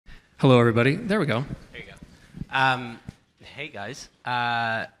Hello, everybody. There we go. There you go. Hey, guys.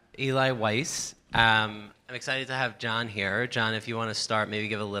 Eli Weiss. I'm excited to have John here. John, if you want to start, maybe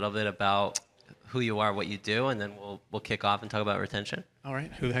give a little bit about who you are, what you do, and then we'll kick off and talk about retention. All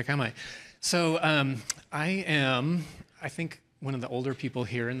right. Who the heck am I? So I am, I think, one of the older people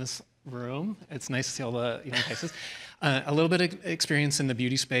here in this room. It's nice to see all the young faces. A little bit of experience in the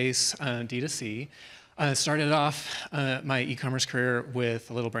beauty space, D2C. Started off my e-commerce career with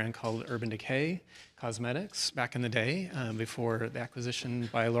a little brand called Urban Decay Cosmetics back in the day, before the acquisition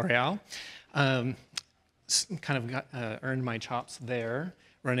by L'Oreal. Kind of earned my chops there,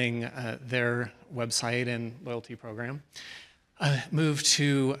 running their website and loyalty program. Moved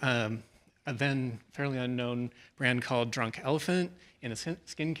to a then fairly unknown brand called Drunk Elephant in the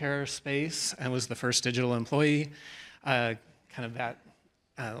skincare space. I was the first digital employee. Kind of that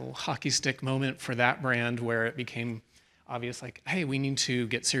hockey stick moment for that brand where it became obvious, like, hey, we need to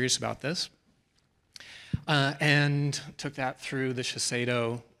get serious about this. And took that through the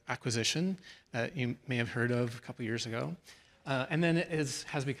Shiseido acquisition that you may have heard of a couple years ago. And then it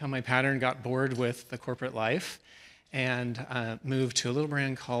has become my pattern, got bored with the corporate life, and moved to a little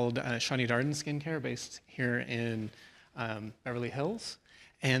brand called Shani Darden Skincare based here in Beverly Hills.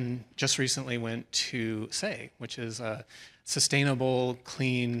 And just recently went to Saie, which is a sustainable,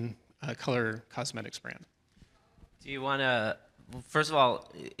 clean color cosmetics brand. Do you want to, first of all,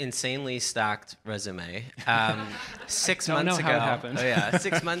 insanely stacked resume. 6 months ago, how it happened. Oh yeah,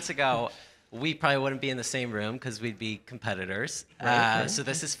 6 months ago, we probably wouldn't be in the same room because we'd be competitors. Right. So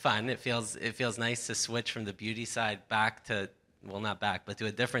this is fun. It feels nice to switch from the beauty side back to, well, not back, but to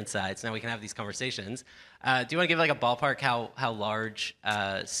a different side. So now we can have these conversations. Do you want to give like a ballpark how large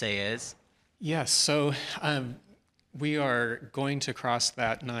Saie is? Yes. So we are going to cross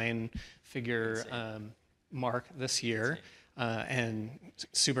that 9-figure mark this year, and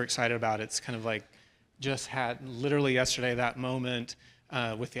super excited about it. It's kind of like just had literally yesterday that moment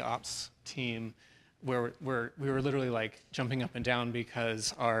with the ops team where we were literally like jumping up and down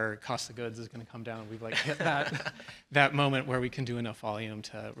because our cost of goods is going to come down. We've like hit that moment where we can do enough volume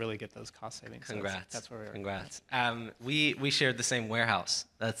to really get those cost savings. Congrats. So that's where we are. Congrats. We shared the same warehouse.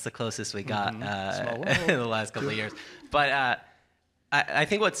 That's the closest we got Small world. in the last couple of years. But I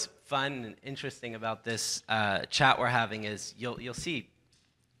think what's fun and interesting about this chat we're having is you'll see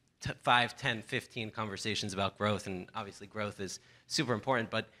 5, 10, 15 conversations about growth, and obviously growth is super important,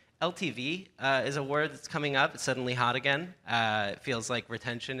 but LTV is a word that's coming up. It's suddenly hot again. It feels like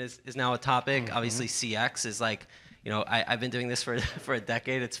retention is now a topic. Mm-hmm. Obviously, CX is like, I've been doing this for a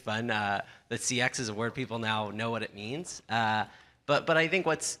decade. It's fun that CX is a word people now know what it means. But I think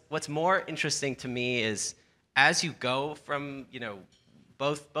what's more interesting to me is as you go from,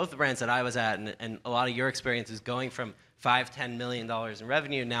 both the brands that I was at and a lot of your experience is going from $5-10 million in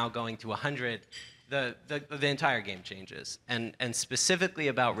revenue now going to 100. The entire game changes, and specifically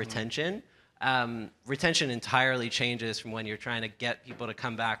about retention. Retention entirely changes from when you're trying to get people to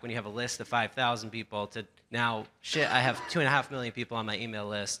come back when you have a list of 5,000 people to now, I have 2.5 million people on my email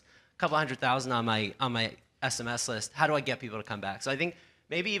list, a couple 100,000 on my SMS list. How do I get people to come back? So I think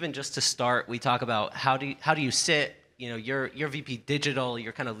maybe even just to start, we talk about how do you sit. You're VP Digital.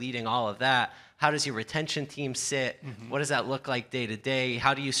 You're kind of leading all of that. How does your retention team sit? Mm-hmm. What does that look like day to day?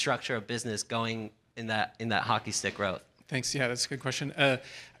 How do you structure a business going in that hockey stick growth? Thanks. Yeah, that's a good question.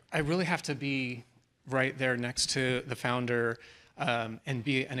 I really have to be right there next to the founder and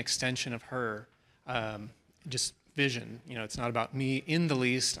be an extension of her just vision. It's not about me in the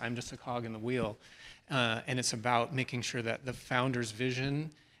least. I'm just a cog in the wheel. And it's about making sure that the founder's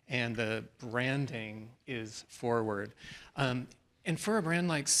vision and the branding is forward. And for a brand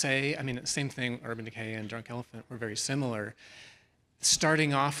like Saie, same thing, Urban Decay and Drunk Elephant were very similar.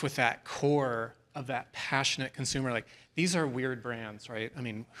 Starting off with that core of that passionate consumer, like these are weird brands, right?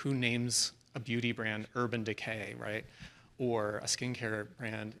 Who names a beauty brand Urban Decay, right? Or a skincare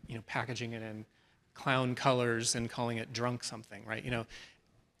brand, packaging it in clown colors and calling it drunk something, right?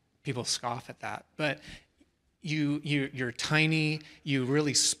 People scoff at that, but you're tiny. You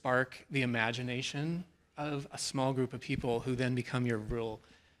really spark the imagination of a small group of people who then become your real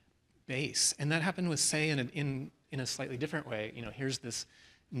base, and that happened with Saie in a slightly different way. Here's this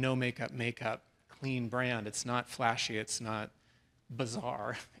no makeup clean brand. It's not flashy. It's not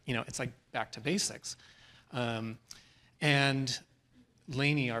bizarre. It's like back to basics. And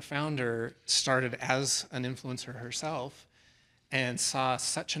Lainey, our founder, started as an influencer herself and saw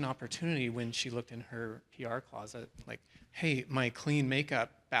such an opportunity when she looked in her PR closet, like, hey, my clean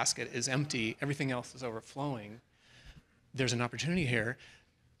makeup basket is empty. Everything else is overflowing. There's an opportunity here.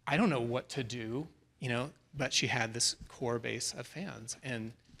 I don't know what to do, but she had this core base of fans,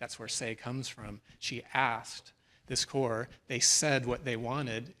 and that's where Saie comes from. She asked this core, they said what they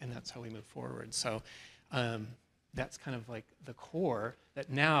wanted, and that's how we move forward. So that's kind of like the core that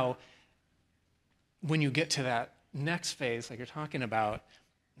now, when you get to that next phase, like you're talking about,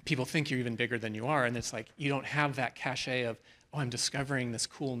 people think you're even bigger than you are, and it's like you don't have that cachet of, oh, I'm discovering this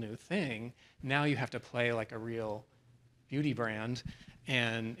cool new thing. Now you have to play like a real beauty brand,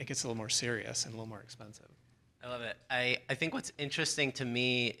 and it gets a little more serious and a little more expensive. I love it. I think what's interesting to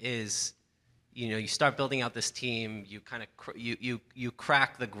me is, you start building out this team. You kind of you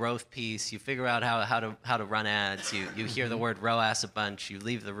crack the growth piece. You figure out how to run ads. You hear the word ROAS a bunch. You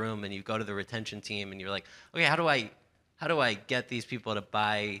leave the room and you go to the retention team and you're like, okay, how do I get these people to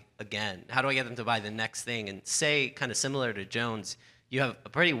buy again? How do I get them to buy the next thing? And Saie, kind of similar to Jones, you have a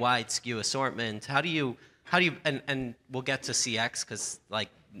pretty wide SKU assortment. How do you and we'll get to CX because like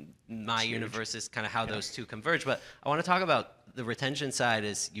my universe is kind of how those two converge. But I want to talk about the retention side.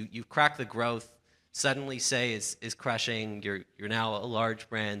 Is you crack the growth. Suddenly Saie is crushing. You're now a large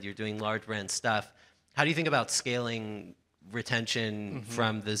brand. You're doing large brand stuff. How do you think about scaling retention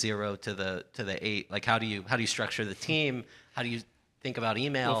from the 0 to the 8? Like how do you structure the team? How do you think about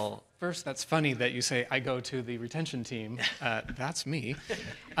email? Well, first, that's funny that you say I go to the retention team. That's me.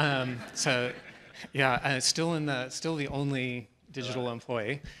 So yeah, still the only digital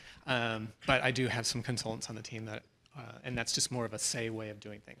employee, but I do have some consultants on the team that, and that's just more of a Saie way of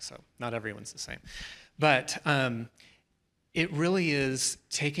doing things. So not everyone's the same, but it really is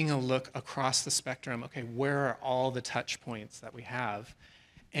taking a look across the spectrum. Okay, where are all the touch points that we have,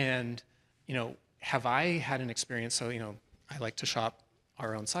 and have I had an experience? So I like to shop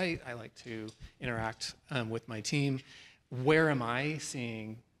our own site. I like to interact with my team. Where am I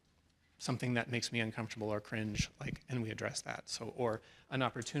seeing something that makes me uncomfortable or cringe, and we address that. So, or an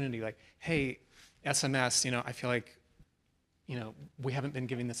opportunity like, hey, SMS, I feel like, we haven't been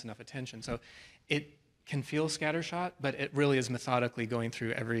giving this enough attention. So it can feel scattershot, but it really is methodically going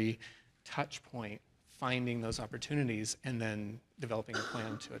through every touch point, finding those opportunities, and then developing a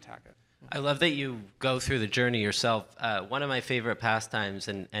plan to attack it. I love that you go through the journey yourself. One of my favorite pastimes,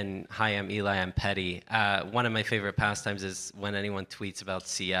 and hi, I'm Eli, I'm petty. One of my favorite pastimes is when anyone tweets about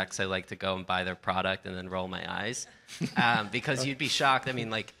CX, I like to go and buy their product and then roll my eyes. Because you'd be shocked. I mean,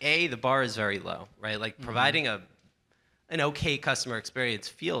 like, the bar is very low, right? Like, providing an okay customer experience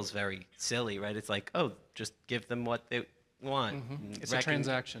feels very silly, right? It's like, oh, just give them what they want. It's a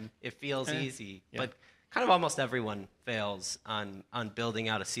transaction. It feels easy. Yeah. But kind of almost everyone fails on building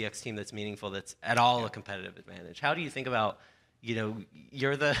out a CX team that's meaningful, that's at all a competitive advantage. How do you think about,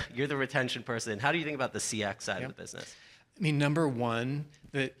 you're the retention person. How do you think about the CX side of the business? I mean, number one,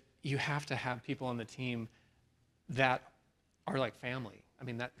 that you have to have people on the team that are like family. I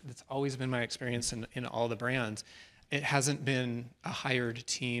mean, that's always been my experience in all the brands. It hasn't been a hired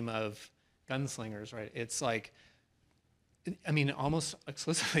team of gunslingers, right? It's like, I mean, almost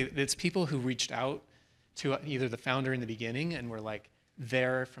exclusively, it's people who reached out to either the founder in the beginning and were like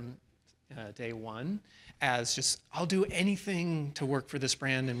there from day one as just, I'll do anything to work for this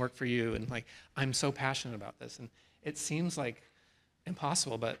brand and work for you. And like, I'm so passionate about this. And it seems like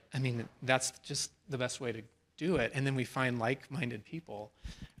impossible, but I mean, that's just the best way to do it. And then we find like-minded people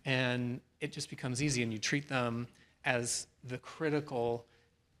and it just becomes easy, and you treat them as the critical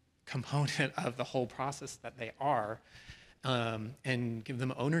component of the whole process that they are, and give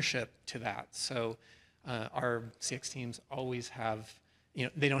them ownership to that. So our CX teams always have,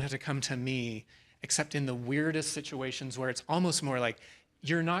 they don't have to come to me except in the weirdest situations where it's almost more like,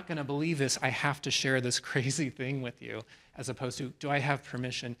 you're not going to believe this, I have to share this crazy thing with you, as opposed to, do I have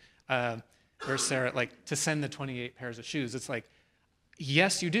permission, or Sarah, like, to send the 28 pairs of shoes? It's like,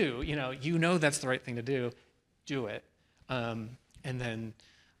 yes, you do. You know that's the right thing to do. Do it. And then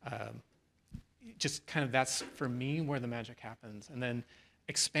just kind of, that's for me where the magic happens. And then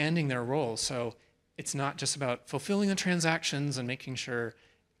expanding their role. So it's not just about fulfilling the transactions and making sure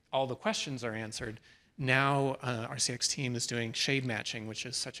all the questions are answered. Now our CX team is doing shade matching, which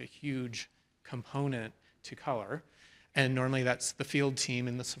is such a huge component to color. And normally that's the field team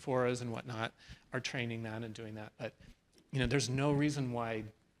and the Sephoras and whatnot are training that and doing that. But there's no reason why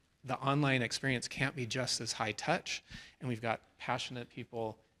the online experience can't be just as high touch. And we've got passionate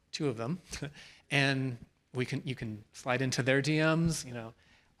people, 2 of them, and you can slide into their DMs,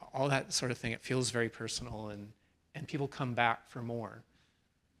 all that sort of thing. It feels very personal, and people come back for more.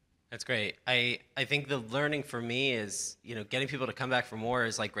 That's great. I think the learning for me is, getting people to come back for more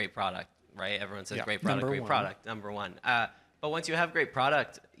is like great product, right? Everyone says great product, product, number one. But once you have great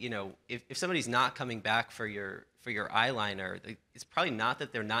product, if somebody's not coming back for your eyeliner, it's probably not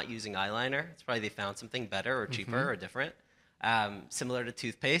that they're not using eyeliner. It's probably they found something better or cheaper or different. Similar to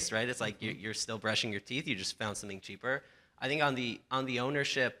toothpaste, right? It's like you're still brushing your teeth. You just found something cheaper. I think on the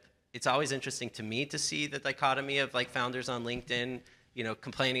ownership, it's always interesting to me to see the dichotomy of like founders on LinkedIn,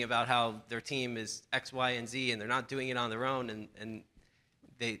 complaining about how their team is X, Y, and Z, and they're not doing it on their own, and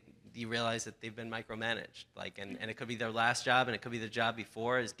you realize that they've been micromanaged. Like, and it could be their last job, and it could be the job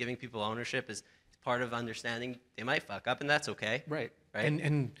before. Is giving people ownership is part of understanding they might fuck up, and that's okay. Right. Right.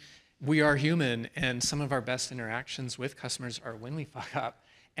 And we are human, and some of our best interactions with customers are when we fuck up,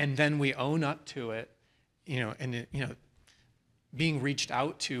 and then we own up to it, being reached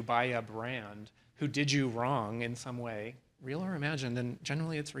out to by a brand who did you wrong in some way, real or imagined, and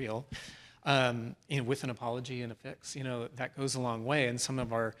generally it's real, with an apology and a fix, that goes a long way. And some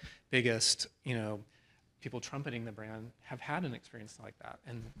of our biggest, people trumpeting the brand have had an experience like that.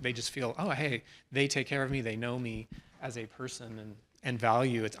 And they just feel, oh, hey, they take care of me. They know me as a person and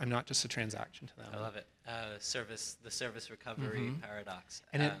value it. I'm not just a transaction to them. I love it. The service recovery paradox.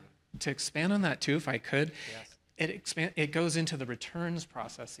 And to expand on that too, if I could, yes. It goes into the returns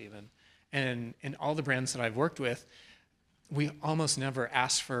process even. And in all the brands that I've worked with, we almost never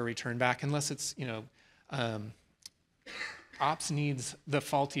ask for a return back unless it's, ops needs the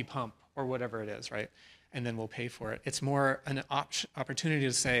faulty pump or whatever it is, right? And then we'll pay for it. It's more an opportunity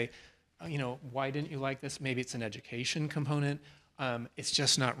to say, why didn't you like this? Maybe it's an education component. It's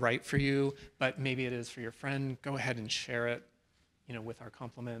just not right for you, but maybe it is for your friend. Go ahead and share it, with our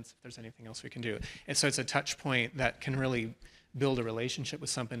compliments, if there's anything else we can do. And so it's a touch point that can really build a relationship with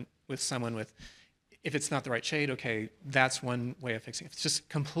someone with, if it's not the right shade, okay, that's one way of fixing it. If it's just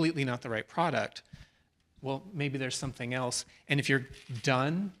completely not the right product, well, maybe there's something else. And if you're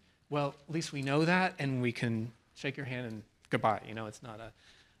done, well, at least we know that, and we can shake your hand and goodbye. It's not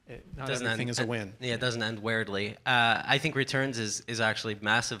not everything is a win. Yeah, it doesn't end weirdly. I think returns is actually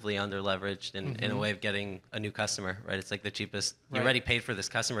massively under leveraged in a way of getting a new customer, right? It's like the cheapest. You already paid for this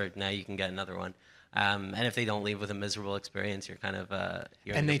customer, now you can get another one. And if they don't leave with a miserable experience, you're kind of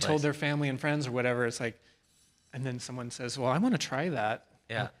you're and they told their family and friends or whatever. It's like, and then someone says, "Well, I want to try that."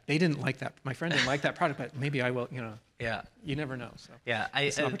 Yeah. They didn't like that. My friend didn't like that product, but maybe I will. Yeah. You never know. So yeah,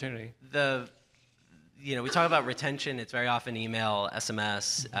 it's an opportunity. We talk about retention. It's very often email,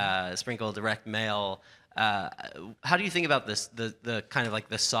 SMS, sprinkle, direct mail. How do you think about this? The kind of like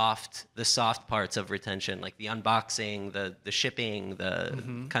the soft parts of retention, like the unboxing, the shipping,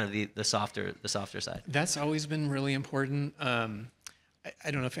 kind of the softer side. That's always been really important. I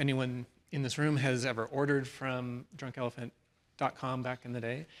don't know if anyone in this room has ever ordered from drunkelephant.com back in the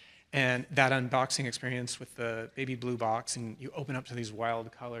day, and that unboxing experience with the baby blue box, and you open up to these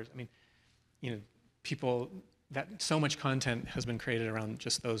wild colors. I mean, people, that so much content has been created around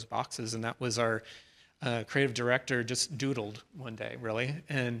just those boxes, and that was our creative director just doodled one day, really.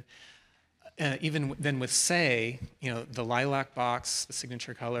 And even then with Saie, the lilac box, the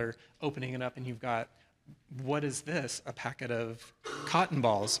signature color, opening it up, and you've got, what is this? A packet of cotton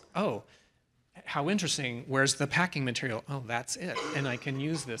balls. Oh, how interesting. Where's the packing material? Oh, that's it. And I can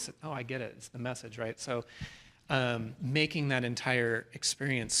use this. Oh, I get it. It's the message, right? So making that entire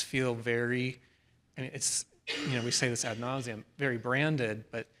experience feel very, it's, we say this ad nauseum, very branded,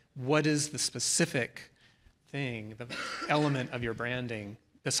 but what is the specific thing, the element of your branding,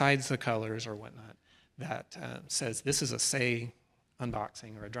 besides the colors or whatnot, that says this is a Saie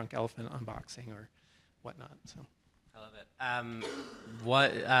unboxing or a Drunk Elephant unboxing or whatnot. So I love it.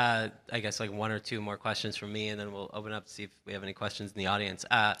 I guess like one or two more questions from me, and then we'll open up to see if we have any questions in the audience.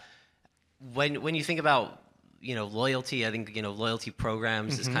 When you think about loyalty, I think loyalty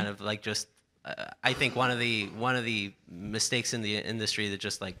programs is kind of like just I think one of the mistakes in the industry that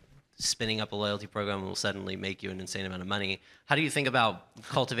just like spinning up a loyalty program will suddenly make you an insane amount of money. How do you think about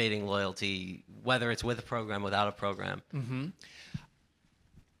cultivating loyalty, whether it's with a program, without a program?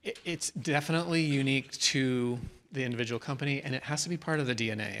 It's definitely unique to the individual company, and it has to be part of the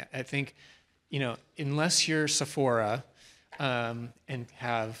DNA. I think, unless you're Sephora and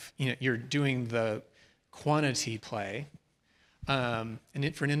have, you're doing the quantity play, and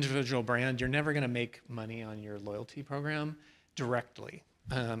for an individual brand, you're never going to make money on your loyalty program directly.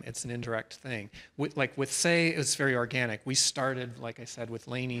 It's an indirect thing. With Saie, it's very organic. We started, like I said, with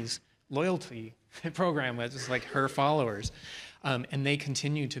Lainey's loyalty program, which is like her followers. And they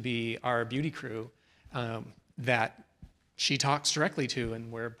continue to be our beauty crew that she talks directly to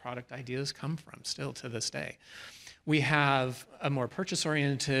and where product ideas come from still to this day. We have a more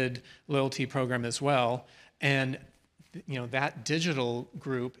purchase-oriented loyalty program as well. And that digital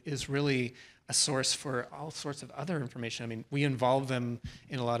group is really a source for all sorts of other information. I mean, we involve them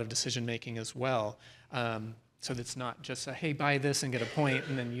in a lot of decision-making as well. So it's not just a, hey, buy this and get a point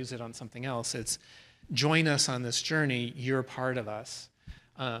and then use it on something else. It's join us on this journey. You're part of us.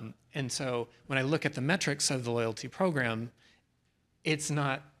 And so when I look at the metrics of the loyalty program, it's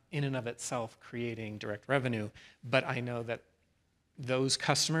not in and of itself creating direct revenue, but I know that those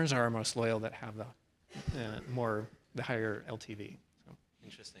customers are our most loyal that have the higher LTV. So.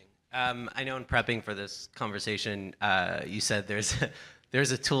 Interesting. I know in prepping for this conversation, you said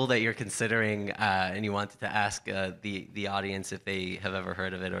there's a tool that you're considering, and you wanted to ask the audience if they have ever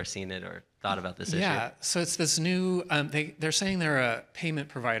heard of it or seen it or thought about this issue. Yeah, so it's this new, they're saying they're a payment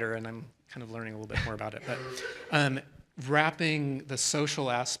provider, and I'm kind of learning a little bit more about it, but wrapping the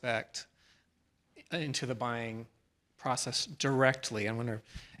social aspect into the buying process directly. I wonder,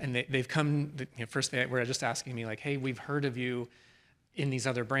 and they've come, first they were just asking me like, hey, we've heard of you in these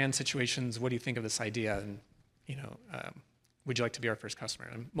other brand situations. What do you think of this idea? And, would you like to be our first customer?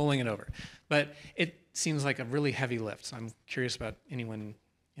 I'm mulling it over. But it seems like a really heavy lift, so I'm curious about anyone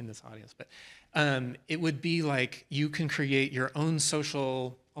in this audience. But it would be like you can create your own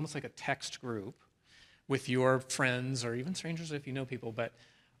social, almost like a text group with your friends or even strangers if you know people. But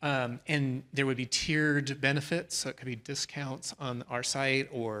and there would be tiered benefits, so it could be discounts on our site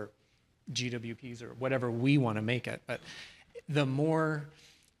or GWPs or whatever we want to make it. But the more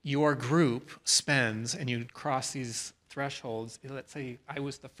your group spends and you cross these thresholds, let's say I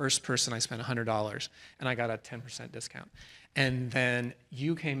was the first person, I spent $100 and I got a 10% discount. And then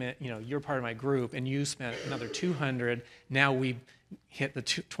you came in, you're part of my group and you spent another 200. Now we hit the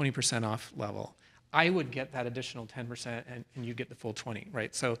 20% off level. I would get that additional 10% and you get the full 20,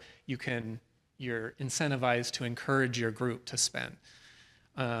 right? So you're incentivized to encourage your group to spend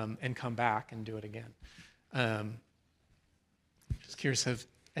and come back and do it again. Just curious, I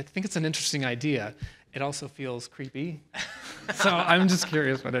think it's an interesting idea. It also feels creepy. So I'm just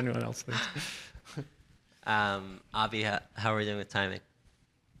curious what anyone else thinks. Avi, how are we doing with timing?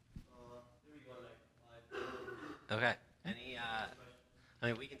 Okay. I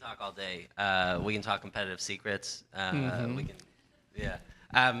mean, we can talk all day. We can talk competitive secrets. We can, yeah.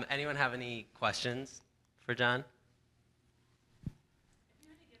 Anyone have any questions for John? If you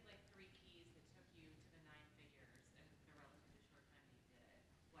had to give like 3 keys that took you to the 9 figures in the relatively short time that you did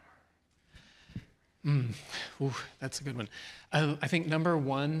it, what are they? Ooh, that's a good one. I think number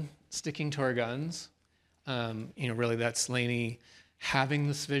one, sticking to our guns. Really that's Lainey having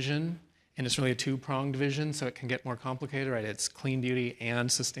this vision, and it's really a two-pronged vision, so it can get more complicated, right? It's clean beauty and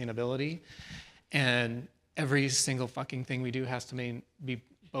sustainability, and every single fucking thing we do has to be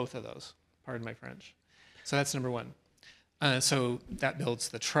both of those, pardon my French. So that's number one. So that builds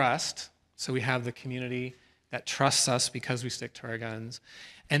the trust. So we have the community that trusts us because we stick to our guns.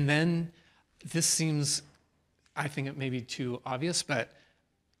 And then this seems, I think it may be too obvious, but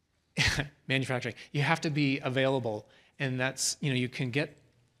manufacturing, you have to be available. And that's, you can get,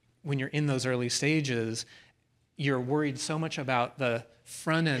 when you're in those early stages, you're worried so much about the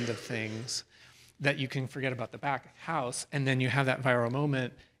front end of things that you can forget about the back house. And then you have that viral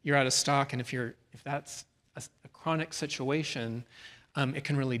moment, you're out of stock. And if that's a chronic situation, it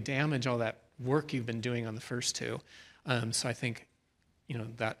can really damage all that work you've been doing on the first two. So I think,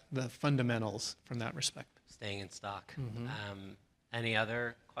 that the fundamentals from that respect. Staying in stock. Any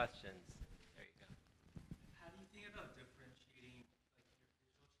other questions? There you go. How do you think about differentiating your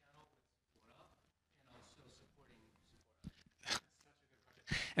digital channel with Sephora and also supporting Sephora? That's such a good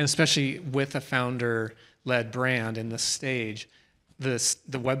question. And especially with a founder-led brand in this stage, the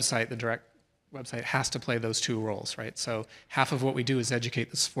website, the direct website has to play those two roles, right? So half of what we do is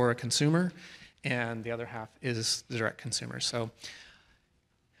educate the Sephora consumer, and the other half is the direct consumer. So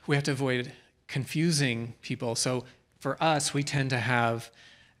we have to avoid confusing people. So for us, we tend to have,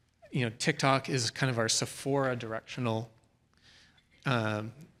 TikTok is kind of our Sephora directional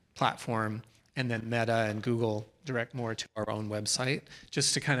platform, and then Meta and Google direct more to our own website,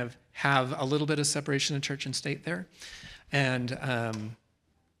 just to kind of have a little bit of separation of church and state there. But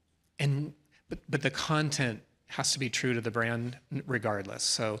the content has to be true to the brand regardless.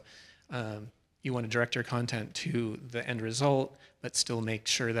 So you want to direct your content to the end result, but still make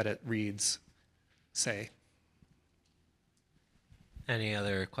sure that it reads Saie. Any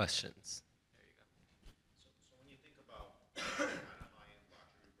other questions? There you go. So when you think about kind of high-end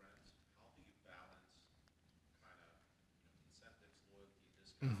luxury brands, how do you balance kind of incentives, loyalty,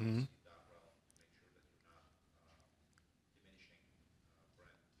 discounts, that realm to make sure that you're not diminishing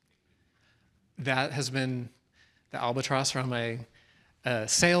brand equity? That has been the albatross around my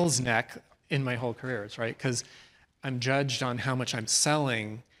sales neck in my whole career, right? Because I'm judged on how much I'm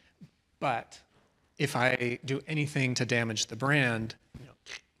selling, but if I do anything to damage the brand,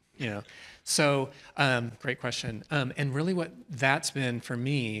 So, great question. And really what that's been for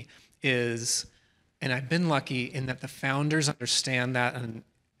me is And I've been lucky in that the founders understand that, and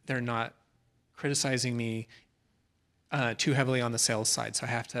they're not criticizing me too heavily on the sales side. So I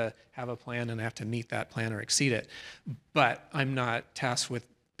have to have a plan, and I have to meet that plan or exceed it. But I'm not tasked with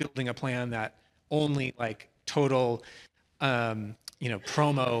building a plan that only like total,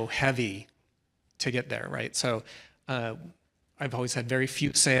 promo heavy to get there, right? So I've always had very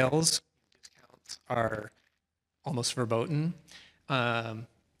few sales. Discounts are almost verboten, and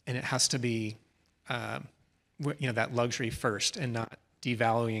it has to be, that luxury first, and not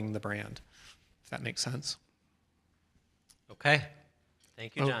devaluing the brand, if that makes sense. Okay.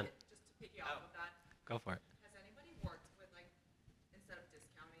 Thank you, Oh. John. Just to piggyback off of that, Go for it. has anybody worked with like, instead of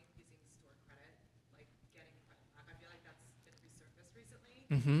discounting, using store credit, like getting credit back? I feel like that's been resurfaced recently.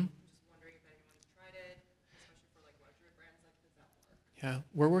 Mm-hmm. I'm just wondering if anyone's tried it, especially for like luxury brands. Like, does that work? Yeah,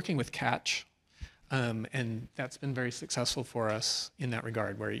 we're working with Catch, and that's been very successful for us in that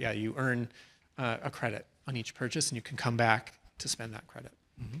regard, where, you earn a credit on each purchase, and you can come back to spend that credit.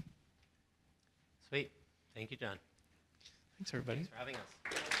 Mm-hmm. Sweet. Thank you, John. Thanks, everybody. Thanks for having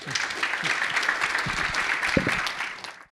us.